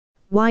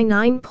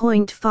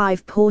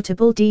9.5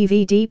 Portable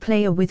DVD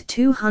Player with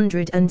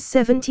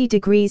 270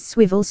 degrees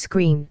swivel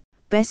screen.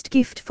 Best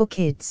gift for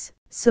kids.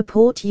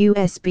 Support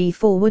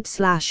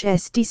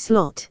USB/SD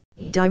slot.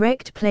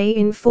 Direct play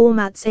in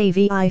formats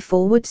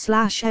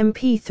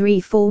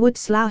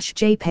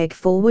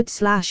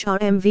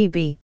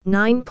AVI/MP3/JPEG/RMVB.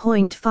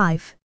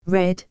 9.5.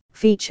 Red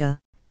feature.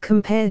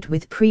 Compared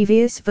with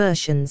previous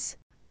versions,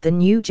 the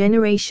new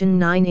generation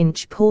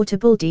 9-inch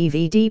portable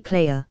DVD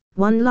player,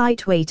 one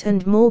lightweight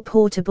and more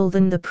portable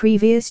than the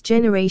previous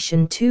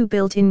generation 2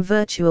 built-in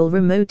virtual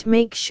remote.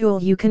 Make sure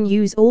you can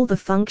use all the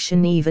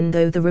function even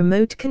though the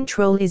remote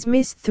control is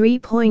missed.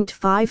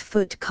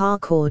 3.5-foot car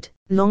cord,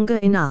 longer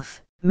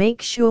enough.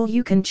 Make sure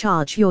you can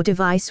charge your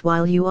device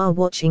while you are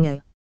watching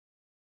a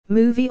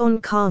movie on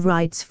car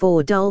rides.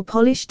 For dull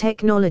polish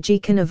technology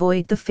can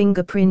avoid the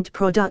fingerprint.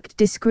 Product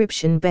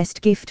description.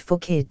 Best gift for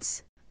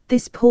kids.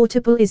 This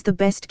portable is the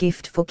best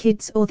gift for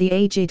kids or the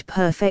aged,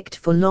 perfect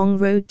for long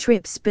road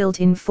trips.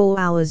 Built-in 4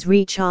 hours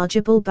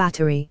rechargeable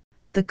battery.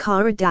 The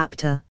car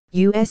adapter,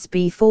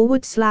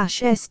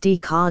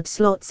 USB/SD card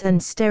slots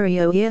and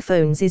stereo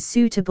earphones is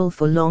suitable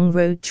for long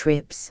road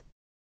trips.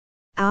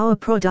 Our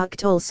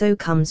product also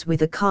comes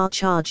with a car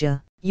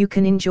charger. You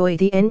can enjoy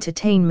the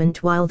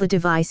entertainment while the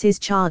device is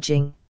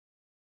charging.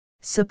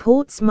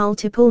 Supports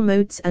multiple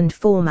modes and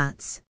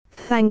formats.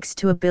 Thanks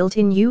to a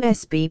built-in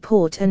USB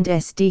port and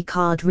SD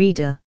card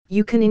reader,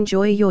 you can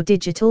enjoy your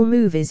digital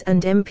movies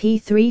and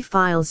MP3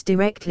 files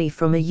directly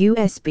from a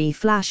USB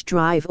flash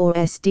drive or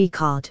SD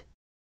card.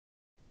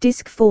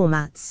 Disc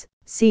formats: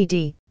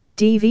 CD,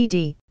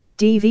 DVD,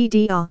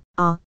 DVD-R,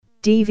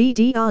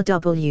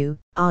 DVD-RW,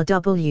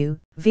 RW,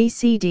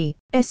 VCD,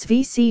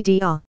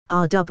 SVCD-R,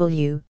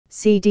 RW,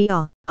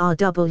 CD-R,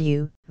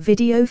 RW,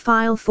 video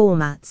file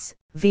formats,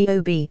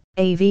 VOB,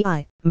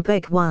 AVI,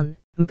 MPEG 1,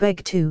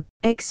 MPEG 2,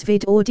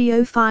 XVID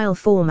audio file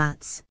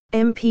formats,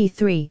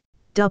 MP3,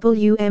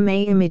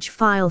 WMA image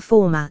file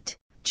format,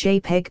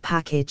 JPEG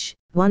package,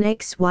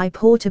 1XY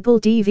portable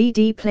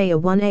DVD player,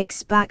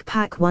 1X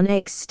backpack,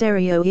 1X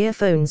stereo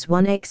earphones,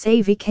 1X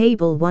AV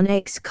cable,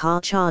 1X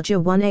car charger,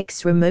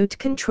 1X remote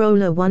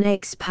controller,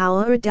 1X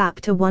power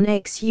adapter,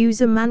 1X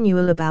user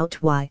manual. About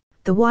why.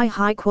 The WONNIE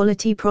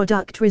high-quality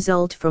product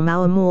result from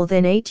our more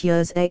than 8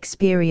 years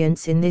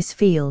experience in this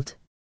field.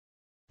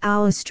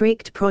 Our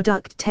strict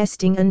product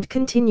testing and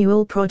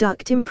continual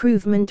product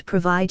improvement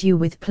provide you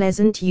with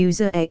pleasant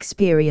user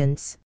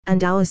experience,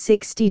 and our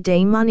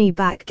 60-day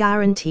money-back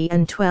guarantee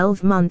and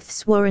 12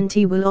 months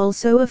warranty will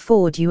also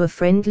afford you a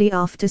friendly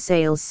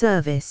after-sales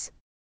service.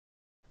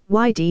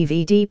 WONNIE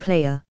DVD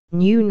player,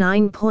 new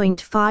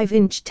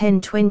 9.5-inch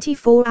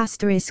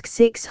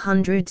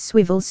 1024*600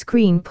 swivel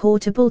screen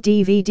portable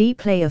DVD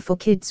player for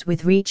kids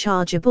with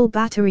rechargeable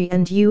battery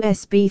and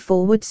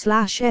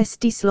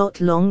USB/SD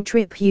slot long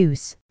trip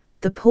use.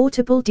 The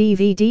portable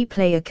DVD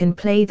player can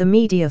play the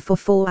media for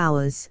 4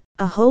 hours,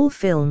 a whole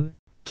film.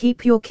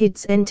 Keep your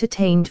kids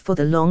entertained for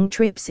the long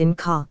trips in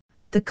car.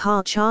 The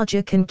car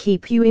charger can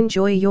keep you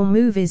enjoy your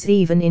movies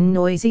even in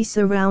noisy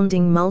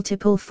surrounding.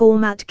 Multiple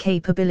format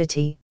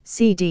capability,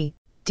 CD,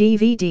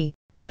 DVD,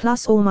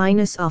 plus or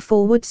minus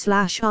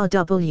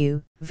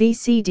R/RW,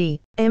 VCD,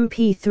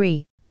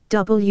 MP3,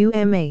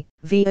 WMA,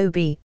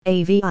 VOB,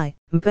 AVI,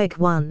 MPEG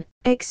 1,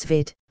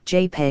 XVID,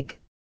 JPEG.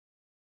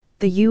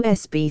 The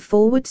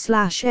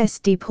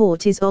USB/SD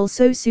port is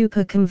also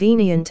super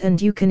convenient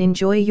and you can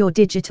enjoy your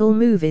digital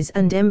movies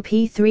and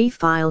MP3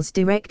 files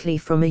directly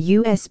from a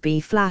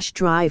USB flash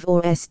drive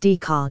or SD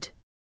card.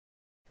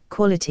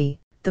 Quality.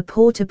 The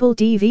portable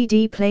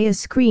DVD player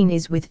screen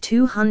is with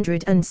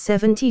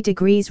 270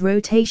 degrees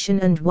rotation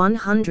and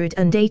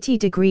 180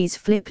 degrees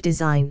flip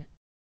design.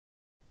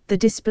 The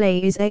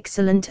display is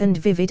excellent and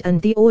vivid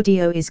and the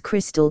audio is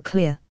crystal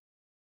clear.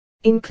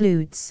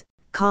 Includes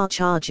car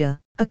charger,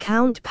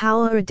 account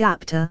power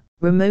adapter,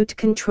 remote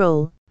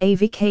control,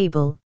 AV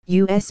cable,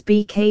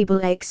 USB cable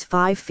x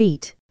 5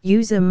 feet,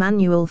 user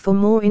manual. For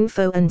more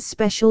info and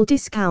special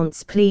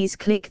discounts please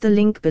click the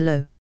link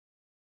below.